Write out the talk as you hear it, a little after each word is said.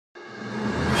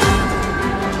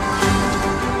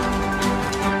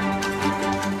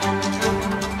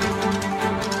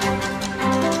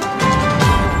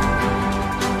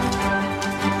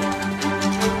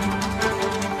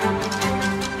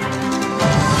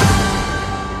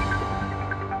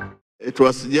It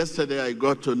was yesterday I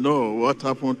got to know what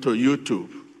happened to YouTube.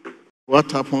 What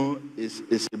happened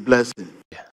is a blessing.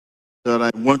 Yeah. So I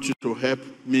want you to help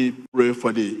me pray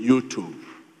for the YouTube,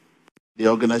 the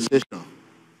organization.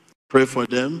 Pray for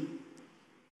them.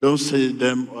 Don't see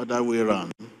them other way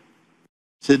around.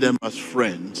 See them as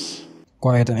friends.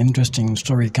 Quite an interesting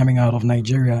story coming out of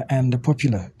Nigeria, and the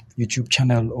popular YouTube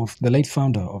channel of the late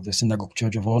founder of the Synagogue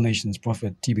Church of All Nations,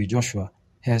 Prophet TB Joshua,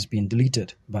 has been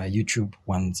deleted by YouTube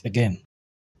once again.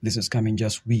 This is coming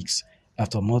just weeks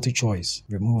after MultiChoice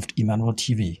removed Emmanuel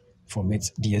TV from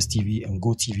its DSTV and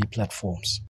GoTV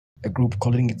platforms. A group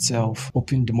calling itself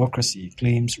Open Democracy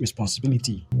claims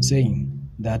responsibility, saying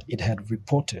that it had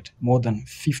reported more than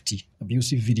 50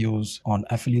 abusive videos on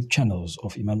affiliate channels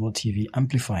of Emmanuel TV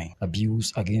amplifying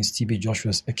abuse against TB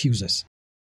Joshua's accusers.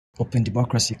 Open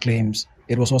Democracy claims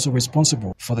it was also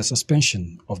responsible for the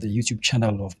suspension of the YouTube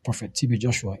channel of Prophet TB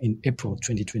Joshua in April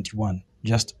 2021,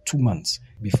 just 2 months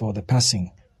before the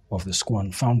passing of the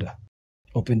Squan founder.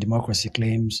 Open Democracy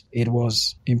claims it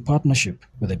was in partnership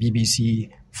with the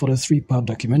BBC for the 3-part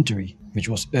documentary, which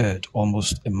was aired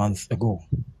almost a month ago.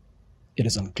 It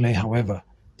is unclear, however,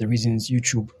 the reasons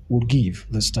YouTube would give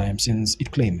this time, since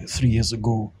it claimed 3 years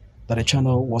ago that the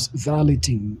channel was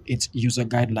violating its user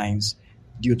guidelines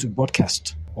due to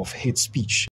broadcast of hate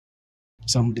speech.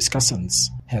 Some discussants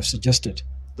have suggested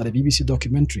that the BBC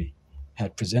documentary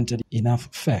had presented enough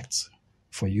facts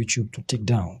for YouTube to take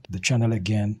down the channel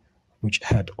again, which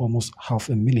had almost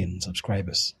 500,000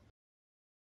 subscribers.